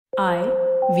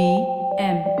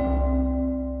IVM.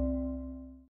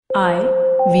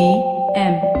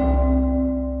 IVM.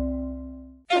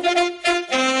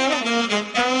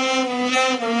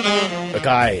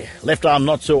 Akai, left arm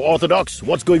not so orthodox.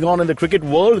 What's going on in the cricket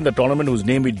world in the tournament whose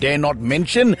name we dare not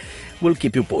mention? We'll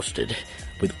keep you posted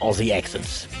with Aussie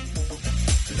accents.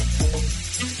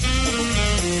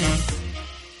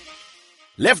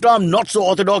 Left arm not so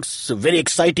orthodox. Very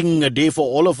exciting day for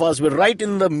all of us. We're right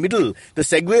in the middle, the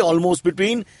segue almost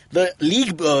between the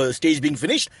league stage being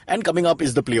finished and coming up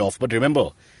is the playoff. But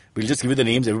remember, we'll just give you the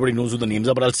names. Everybody knows who the names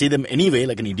are, but I'll say them anyway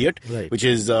like an idiot. Right. Which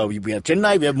is, we have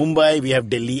Chennai, we have Mumbai, we have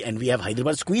Delhi, and we have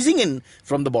Hyderabad squeezing in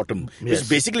from the bottom. Yes. Which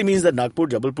basically means that Nagpur,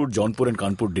 Jabalpur, Jaunpur and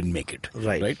Kanpur didn't make it.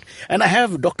 Right. And I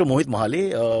have Dr. Mohit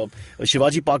Mahale, a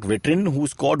Shivaji Park veteran who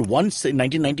scored once in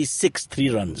 1996, 3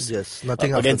 runs. Yes,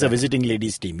 nothing after against that. a visiting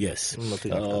ladies team, yes.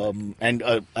 Nothing after that. And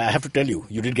I have to tell you,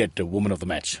 you did get Woman of the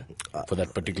Match for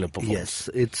that particular performance. Yes,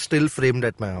 it's still framed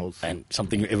at my house. And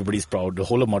something everybody's proud. The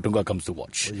whole of Matunga comes to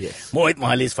watch. Yes. Mohit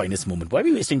Mahale's finest moment. Why are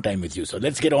we wasting time with you? So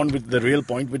let's get on with the real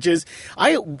point, which is,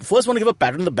 I first want to give a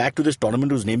pat on the back to this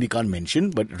tournament whose name we can't mention,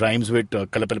 but rhymes with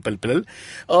Kalapalapalpal.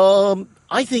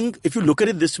 I think if you look at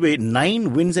it this way,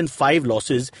 9 wins and 5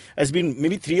 losses has been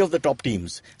maybe 3 of the top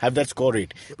teams have that score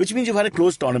rate, which means you've had a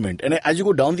close tournament. And as you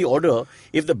go down the order,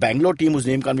 if the Bangalore team, whose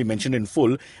name can't be mentioned in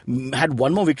full, had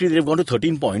one more victory, they've gone to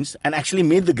 13 points and actually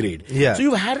made the grade. Yeah. So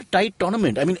you've had a tight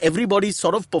tournament. I mean, everybody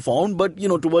sort of performed, but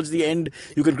towards the end,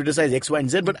 you can criticize X, Y, and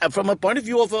Z. But from a point of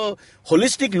view of a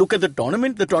holistic look at the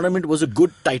tournament was a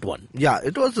good, tight one. Yeah,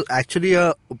 it was actually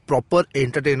a proper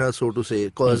entertainer, so to say,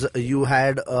 because you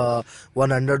had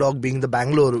one underdog being the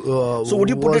Bangalore. So would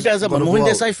you put it as a Manmohan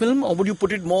Desai film, or would you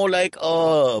put it more like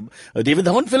a David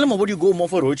Dhawan film, or would you go more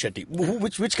for Rohit Shetty?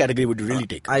 Which category would you really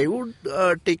take? I would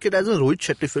take it as a Rohit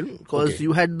Shetty film, because Okay.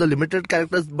 you had the limited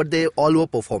characters, but they all were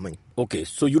performing. Okay,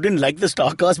 so you didn't like the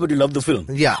star cast, but you loved the film.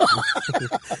 Yeah.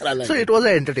 I like So it was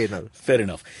an entertainer. Fair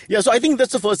enough. Yeah, so I think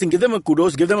that's the first thing. Give them a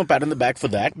kudos, give them a pat on the back for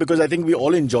that, because I think we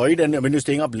all enjoyed, and when you're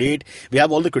staying up late, we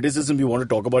have all the criticism we want to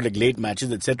talk about, like late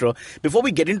matches, etc. Before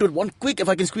we get into it, one quick, if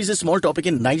I can squeeze a small topic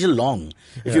in, Nigel Long,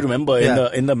 if you remember,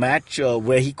 in the match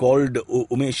where he called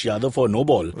Umesh Yadav for no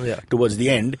ball towards the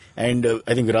end, and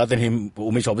I think Virat and him,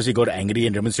 Umesh obviously got angry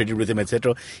and demonstrated with him,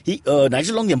 etc.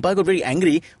 Nigel Long, the umpire, got very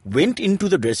angry, went into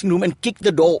the dressing room and kicked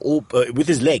the door with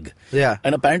his leg. Yeah.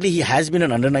 And apparently he has been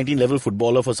an under-19 level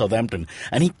footballer for Southampton.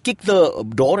 And he kicked the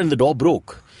door and the door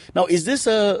broke. Now, is this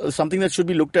something that should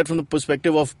be looked at from the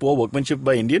perspective of poor workmanship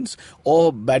by Indians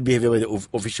or bad behavior by the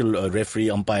official referee,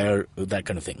 umpire, that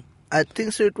kind of thing? I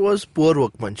think so. It was poor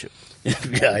workmanship.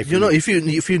 Yeah, I feel if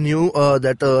you knew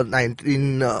that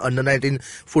under 19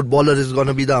 footballer is going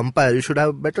to be the umpire, you should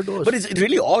have better doors. But it's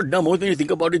really odd now, when you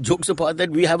think about it, jokes apart, that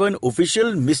we have an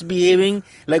official misbehaving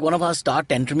like one of our star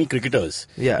tantrumy cricketers.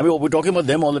 Yeah. I mean, we're talking about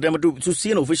them all the time, but to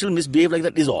see an official misbehave like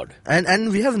that is odd. And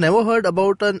we have never heard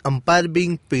about an umpire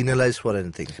being penalized for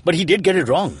anything. But he did get it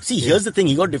wrong. See, here's the thing.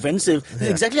 He got defensive. This is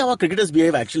exactly how our cricketers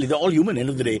behave, actually. They're all human, end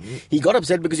of the day. He got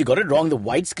upset because he got it wrong. The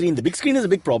widescreen, the big screen is a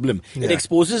big problem. It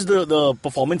exposes the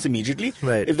performance immediately.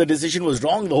 Right. If the decision was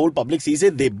wrong, the whole public sees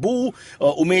it. They boo.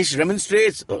 Umesh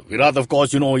remonstrates. Virat, of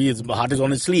course, his heart is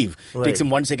on his sleeve. Right. Takes him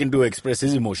 1 second to express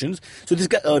his emotions. So this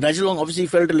guy, Nigel Long, obviously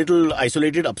felt a little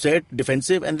isolated, upset,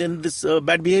 defensive, and then this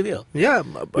bad behavior. Yeah.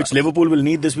 Which Liverpool will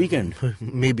need this weekend.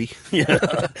 Maybe.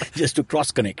 Yeah, just to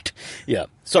cross-connect. Yeah.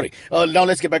 Sorry. Now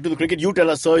let's get back to the cricket. You tell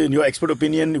us, sir, in your expert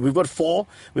opinion, we've got 4.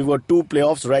 We've got 2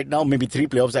 playoffs right now, maybe 3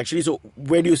 playoffs actually. So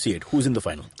where do you see it? Who's in the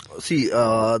final? See,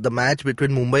 the match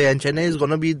between Mumbai and Chennai is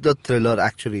going to be the thriller,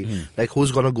 actually. Like,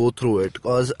 who's going to go through it?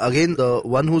 Because, again, the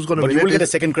one who's going to But win you will it get a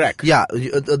second crack. Yeah,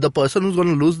 the person who's going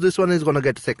to lose this one is going to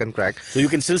get a second crack. So you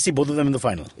can still see both of them in the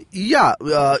final. Yeah,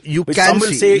 you Which can some will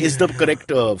see. say is the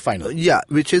correct final. Yeah,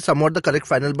 which is somewhat the correct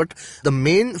final. But the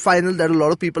main final that a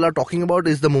lot of people are talking about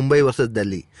is the Mumbai versus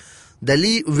Delhi.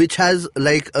 Delhi, which has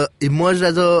emerged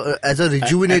as a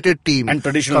rejuvenated team and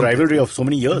traditional rivalry of so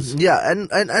many years. Yeah,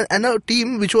 and a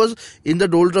team which was in the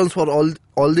doldrums for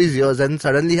all these years and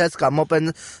suddenly has come up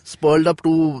and spurred up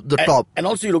to the top. And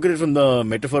also you look at it from the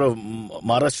metaphor of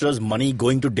Maharashtra's money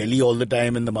going to Delhi all the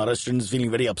time, and the Maharashtrians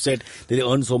feeling very upset. They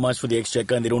earn so much for the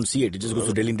exchequer and they don't see it. It just goes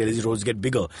to Delhi, and Delhi's roads get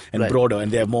bigger and broader,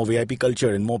 and they have more VIP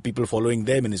culture and more people following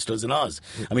their ministers than ours.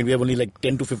 I mean, we have only like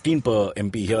 10 to 15 per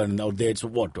MP here, and out there it's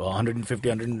 150,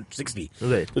 160.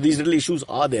 Right. So these little issues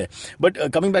are there.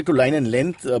 But coming back to line and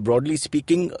length, broadly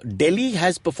speaking, Delhi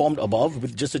has performed above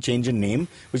with just a change in name,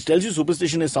 which tells you superstition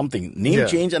reputation is something. Name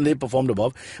change and they performed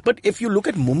above. But if you look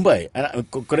at Mumbai, and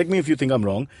correct me if you think I'm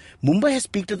wrong, Mumbai has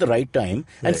peaked at the right time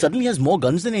and suddenly has more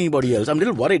guns than anybody else. I'm a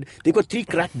little worried. They've got 3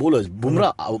 crack bowlers.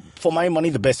 Bumrah, for my money,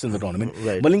 the best in the tournament.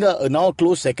 Malinga, now a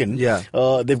close second.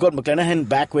 They've got McClanahan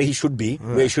back where he should be,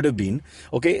 where he should have been.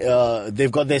 Okay,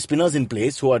 they've got their spinners in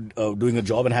place who are doing a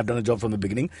job and have done a job from the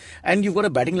beginning. And you've got a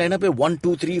batting lineup where 1,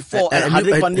 2, 3, 4. And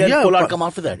Hardik Pandya and Pollard come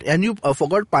after that. And you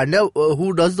forgot Pandya,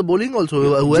 who does the bowling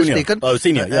also, who has taken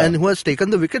senior, and who has taken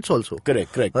the wickets also.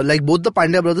 Correct. Like both the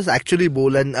Pandya brothers actually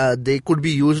bowl, and they could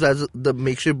be used as the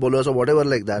makeshift bowlers or whatever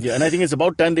like that. Yeah, and I think it's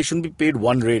about time they shouldn't be paid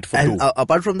one rate for and, 2.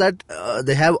 Apart from that,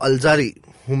 they have Alzari,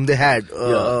 whom they had,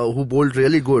 who bowled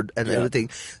really good and everything.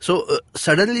 So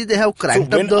suddenly they have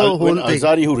cranked up the whole when thing.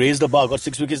 Alzari, who raised the bar, got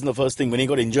 6 wickets in the first thing, when he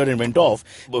got injured and went off,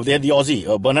 they had the Aussie,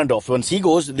 Bernardoff. Once he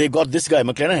goes, they got this guy,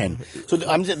 McClanahan. So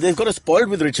they've got us spoiled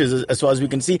with riches as far as we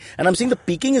can see. And I'm saying the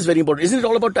peaking is very important. Isn't it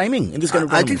all about timing in this kind of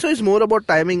tournament? I think so. It's more about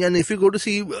timing. And if you go to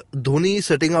see Dhoni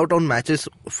sitting out on matches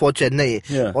for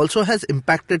Chennai, also has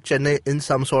impacted Chennai in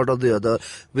some sort of the other,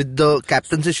 with the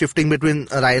captaincy shifting between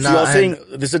Raina. So you're saying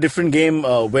this is a different game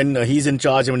when he's in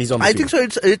charge and when he's on the field? I think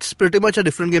so. It's pretty much a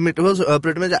different game. It was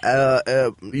pretty much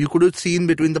you could have seen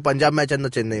between the Punjab match and the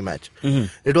Chennai match.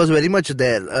 It was very much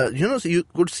there. So you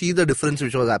could see the difference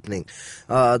which was happening,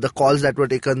 the calls that were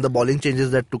taken, the bowling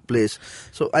changes that took place.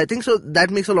 So I think so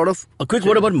that makes a lot of. A quick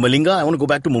word about Malinga. I want to go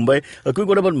back to Mumbai. A quick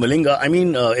word about Malinga. I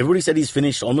mean, everybody said he's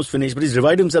finished, almost finished, but he's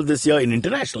revived himself this year in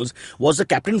internationals. Was the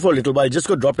captain for a little while. Just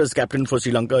got dropped as captain for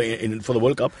Sri Lanka for the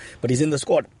World Cup, but he's in the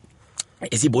squad.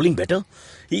 Is he bowling better?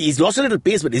 He's lost a little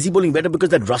pace, but is he bowling better? Because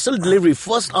that Russell delivery,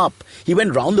 first up, he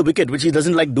went round the wicket, which he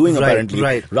doesn't like doing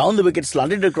apparently. Round the wicket,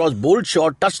 slanted across, bowled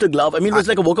short, touched the glove. I mean, it was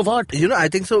like a work of art. I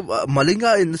think so.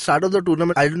 Malinga, in the start of the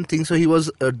tournament, I don't think so he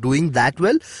was doing that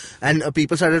well. And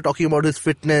people started talking about his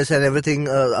fitness and everything,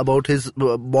 about his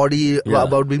body,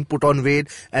 about being put on weight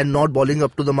and not bowling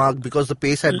up to the mark because the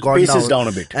pace had gone down. Pace is down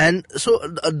a bit. And so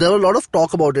there were a lot of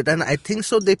talk about it. And I think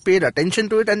so they paid attention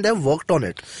to it and they've worked on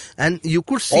it. And you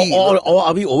could see. Or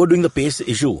are we overdoing the pace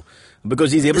issue?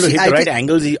 Because he's able to hit the right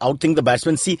angles, he outthink the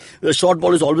batsman. See, the short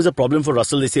ball is always a problem for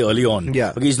Russell, they say early on.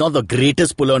 Because he's not the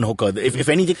greatest puller and hooker. If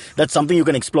anything, that's something you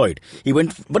can exploit.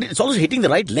 But it's also hitting the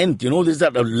right length. There's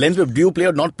that length of do you play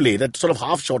or not play, that sort of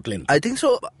half short length. I think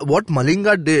so. What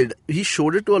Malinga did, he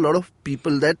showed it to a lot of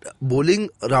people that bowling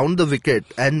round the wicket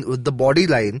and with the body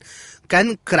line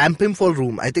can cramp him for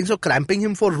room. I think so. Cramping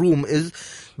him for room is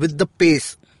with the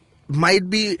pace. Might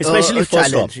be especially a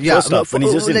first challenge. First up, when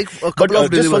he's just like a couple of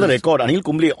just for the record, Anil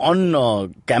Kumble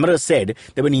on camera said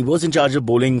that when he was in charge of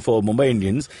bowling for Mumbai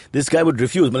Indians, this guy would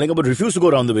refuse. Malinga would refuse to go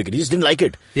around the wicket. He just didn't like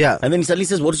it. And then he suddenly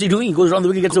says, "What is he doing?" He goes around the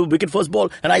wicket, gets a wicket first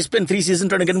ball, and I spent 3 seasons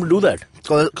trying to get him to do that.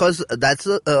 Because that's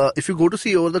if you go to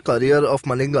see over the career of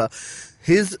Malinga,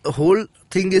 his whole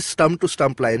thing is stump to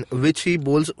stump line, which he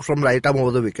bowls from right arm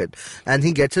over the wicket, and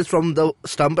he gets it from the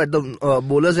stump at the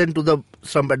bowler's end to the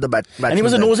stump at the batsman's And he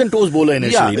was a nose and toes bowler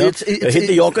initially. Hit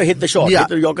the Yorker, hit the shot. Hit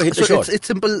the Yorker, hit the shot. It's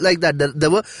simple like that. There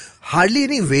were hardly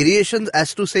any variations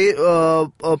as to say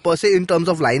per se in terms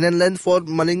of line and length for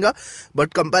Malinga,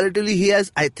 but comparatively he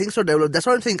has, I think so, developed. That's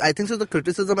what I'm saying. I think so the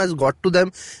criticism has got to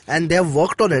them and they have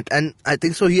worked on it, and I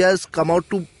think so he has come out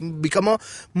to become a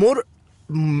more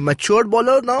matured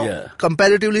bowler now.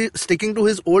 Comparatively sticking to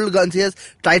his old guns, he has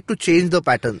tried to change the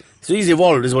pattern. So he's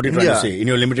evolved, is what you're trying to say. In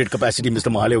your limited capacity,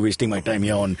 Mr. Mahale, wasting my time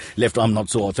here on left arm, not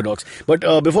so orthodox. But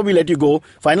before we let you go,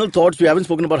 final thoughts. We haven't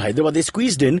spoken about Hyderabad. They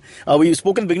squeezed in. We've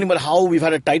spoken in the beginning about how we've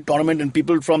had a tight tournament and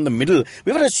people from the middle.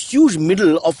 We've had a huge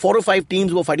middle of 4 or 5 teams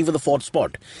who were fighting for the 4th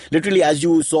spot. Literally, as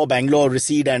you saw Bangalore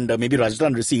recede and maybe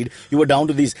Rajasthan recede, you were down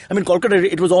to these. I mean, Kolkata,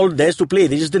 it was all theirs to play.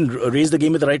 They just didn't raise the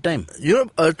game at the right time.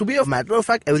 To be a matter of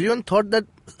fact, everyone thought that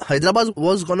Hyderabad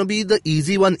was going to be the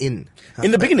easy one in.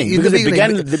 In the beginning, because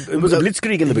it was a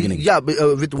blitzkrieg in the beginning.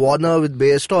 With Warner, with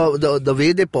Bairstow, the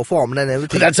way they performed and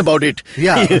everything. That's about it.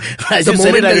 As the you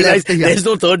said it, I realized left, there's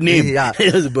no third name.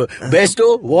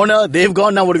 Bairstow, Warner, they've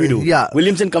gone, now what do we do?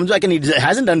 Williamson comes back and he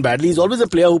hasn't done badly. He's always a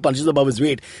player who punches above his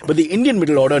weight. But the Indian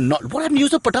middle order, what happened to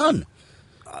Yusuf Pathan?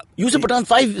 Yusuf Pathan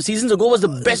 5 seasons ago was the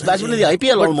best batsman in the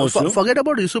IPL almost. Forget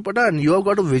about Yusuf Pathan. You have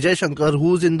got a Vijay Shankar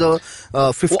who's in the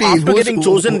 15. After getting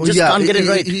chosen, can't get it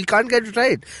right. He can't get it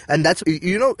right. And that's,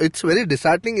 it's very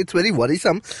disheartening. It's very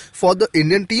worrisome for the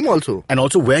Indian team also. And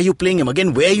also, where are you playing him?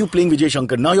 Again, where are you playing Vijay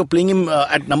Shankar? Now you're playing him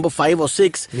at number 5 or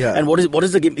 6. And what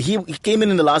is the game? He came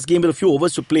in the last game with a few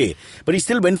overs to play. But he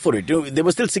still went for it. There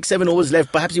were still 6-7 overs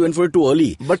left. Perhaps he went for it too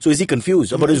early. So is he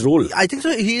confused about his role? I think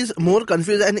so. He is more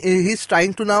confused and he's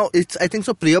trying to now, it's, I think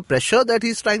so, peer pressure that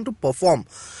he's trying to perform.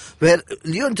 Where,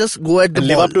 just go at the and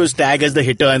ball. live up to his tag as the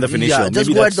hitter and the finisher. Yeah, just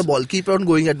Maybe go at the ball. Keep on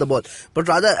going at the ball. But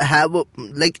rather have,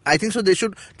 I think so, they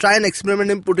should try and experiment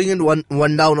in putting in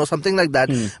one down or something like that.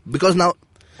 Because now,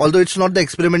 although it's not the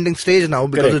experimenting stage now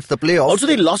because Correct. it's the playoffs. Also,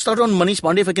 they lost out on Manish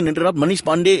Pandey, if I can interrupt. Manish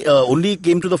Pandey only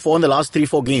came to the fore in the last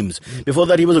 3-4 games. Before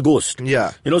that, he was a ghost.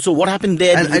 Yeah. So what happened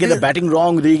there? And Did they get the batting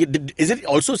wrong? Is it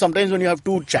also sometimes when you have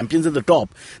two champions at the top,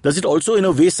 does it also in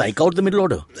a way psych out the middle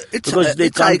order? Because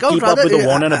they can't keep up with the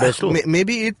Warner and the Bairstow.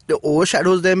 Maybe it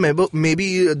overshadows them.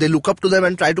 Maybe they look up to them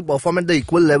and try to perform at the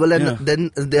equal level and then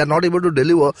they are not able to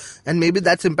deliver. And maybe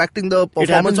that's impacting the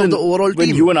performance of the overall team.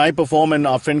 When you and I perform and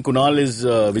our friend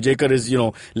Kunal Vijayakar is,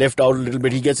 left out a little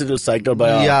bit. He gets a little psyched out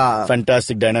by our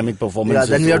fantastic dynamic performance.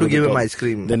 Yeah, then we have to give him ice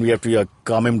cream. Then we have to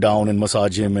calm him down and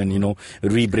massage him and,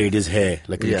 rebraid his hair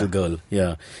like a little girl.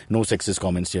 Yeah. No sexist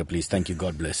comments here, please. Thank you.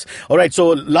 God bless. All right. So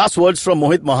last words from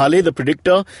Mohit Mahale, the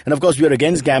predictor. And of course, we are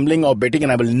against gambling or betting and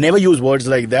I will never use words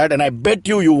like that. And I bet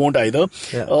you won't either.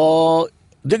 Yeah.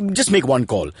 Just make one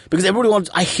call because everybody wants.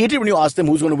 I hate it when you ask them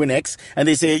who's going to win X and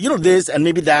they say, this and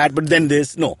maybe that, but then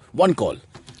this. No, one call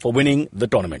for winning the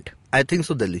tournament. I think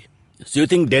so, Delhi. So you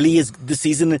think Delhi is this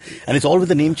season, and it's all with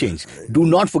the name change. Do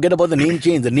not forget about the name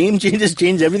change. The name changes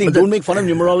change everything. Don't make fun of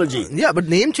numerology. Yeah, but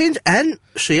name change and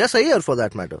Shreyas Iyer for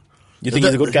that matter. You think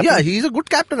he's a good captain? Yeah, he's a good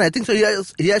captain. I think so.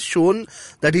 He has shown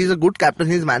that he's a good captain.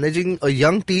 He's managing a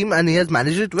young team and he has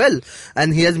managed it well.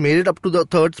 And he has made it up to the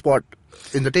third spot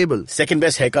in the table. Second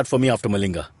best haircut for me after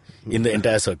Malinga in the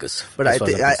entire circus. But I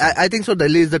think so.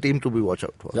 Delhi is the team to be watched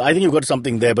out for. I think you've got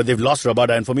something there, but they've lost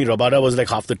Rabada, and for me, Rabada was like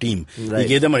half the team. Right. He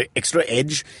gave them an extra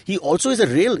edge. He also is a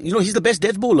real, he's the best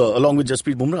death bowler along with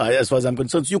Jasprit Bumrah, as far as I'm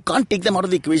concerned. So you can't take them out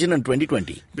of the equation in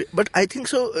 2020. But I think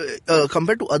so.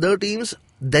 Compared to other teams,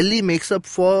 Delhi makes up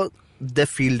for their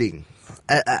fielding.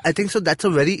 I think so. That's a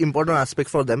very important aspect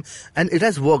for them, and it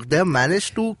has worked. They have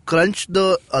managed to crunch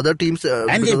the other teams,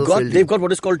 and they've got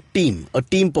what is called a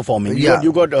team performing.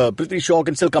 You got Prithvi Shaw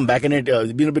can still come back in it.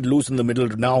 Been a bit loose in the middle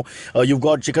now. You've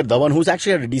got Shikhar Dhawan, who's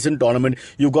actually had a decent tournament.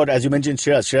 You've got, as you mentioned,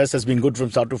 Shreyas. Shreyas has been good from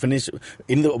start to finish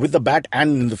with the bat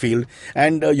and in the field.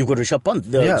 And you've got Rishabh Pant,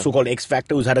 the so-called X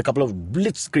Factor, who's had a couple of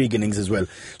blitzkrieg innings as well.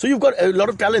 So you've got a lot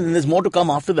of talent, and there's more to come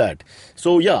after that.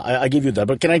 So I give you that.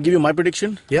 But can I give you my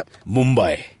prediction? Yeah, Mumbai.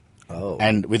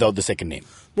 And without the second name.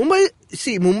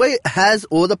 Mumbai has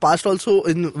over the past also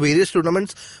in various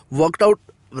tournaments worked out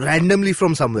randomly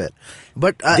from somewhere.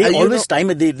 But they always time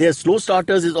it. They're slow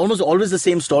starters. It's almost always the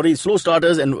same story. Slow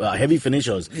starters and heavy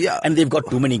finishers. Yeah. And they've got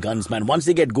too many guns, man. Once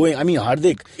they get going,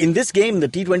 Hardik. In this game, the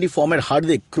T20 format,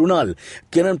 Hardik, Krunal,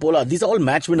 Kiran Pola, these are all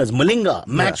match winners. Malinga,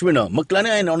 match winner.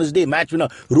 McClanahan on his day, match winner.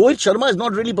 Rohit Sharma has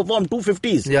not really performed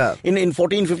 250s in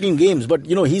 14, 15 games. But,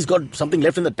 he's got something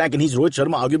left in the tank and he's Rohit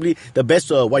Sharma, arguably the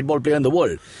best white ball player in the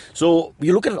world. So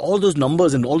you look at all those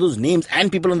numbers and all those names and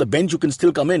people on the bench who can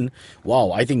still come in.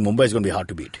 Wow, I think Mumbai is going to be hard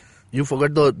to beat. You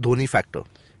forgot the Dhoni factor.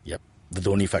 Yep, the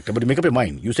Dhoni factor. But you make up your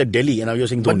mind. You said Delhi and now you're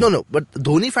saying Dhoni. But no. But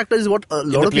Dhoni factor is what a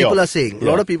lot of people are saying. A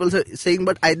lot of people are saying,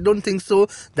 but I don't think so.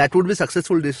 That would be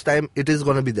successful this time. It is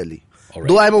going to be Delhi. Right.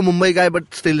 Though I'm a Mumbai guy,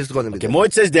 but still it's going to be Delhi.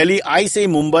 Mohit says Delhi. I say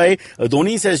Mumbai.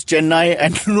 Dhoni says Chennai.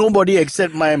 And nobody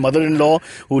except my mother-in-law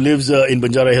who lives in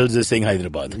Banjara Hills is saying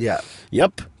Hyderabad. Yeah.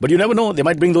 Yep. But you never know. They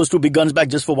might bring those two big guns back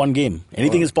just for one game.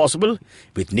 Anything is possible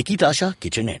with Nikki Tasha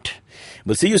Kitchenette.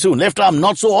 We'll see you soon. Left arm,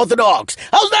 not so orthodox.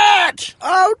 How's that?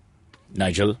 Out.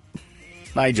 Nigel.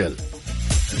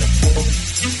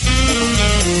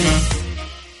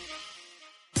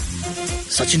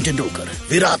 Sachin Tendulkar,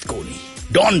 Virat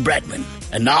Kohli, Don Bradman,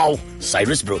 and now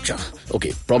Cyrus Brocha.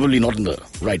 Okay, probably not in the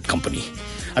right company.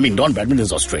 Don Bradman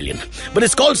is Australian. But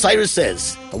it's called Cyrus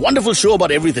Says. A wonderful show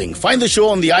about everything. Find the show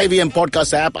on the IVM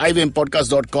Podcast app,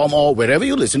 ivmpodcast.com or wherever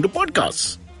you listen to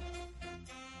podcasts.